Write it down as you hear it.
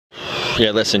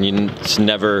Yeah, listen, it's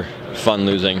never fun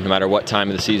losing, no matter what time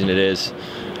of the season it is,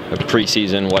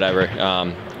 preseason, whatever.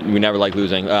 We never like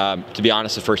losing. To be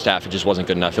honest, the first half, it just wasn't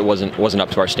good enough. It wasn't up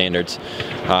to our standards.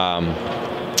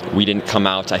 We didn't come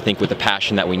out, I think, with the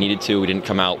passion that we needed to. We didn't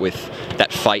come out with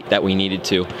that fight that we needed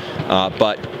to.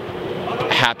 But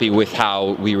happy with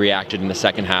how we reacted in the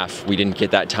second half. We didn't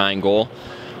get that tying goal,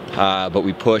 but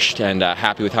we pushed, and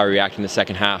happy with how we reacted in the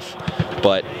second half.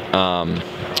 But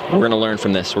we're going to learn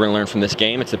from this. We're going to learn from this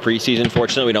game. It's the preseason.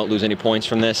 Fortunately, we don't lose any points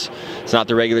from this. It's not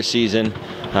the regular season,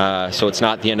 so it's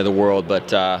not the end of the world.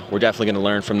 But we're definitely going to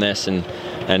learn from this and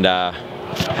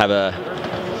have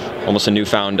almost a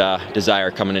newfound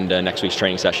desire coming into next week's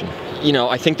training session. You know,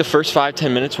 I think the first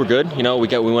 5-10 minutes were good. You know, we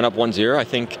went up 1-0. I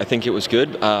think it was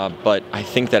good. But I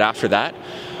think that after that,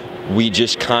 we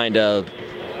just kind of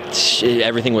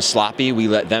everything was sloppy. We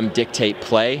let them dictate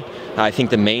play. I think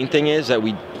the main thing is that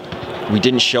we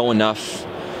didn't show enough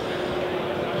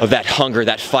of that hunger,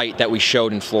 that fight that we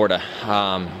showed in Florida.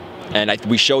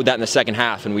 We showed that in the second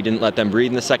half, and we didn't let them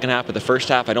breathe in the second half. But the first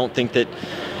half, I don't think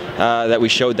that we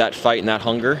showed that fight and that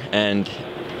hunger. And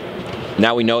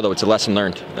now we know, though, it's a lesson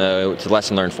learned. It's a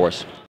lesson learned for us.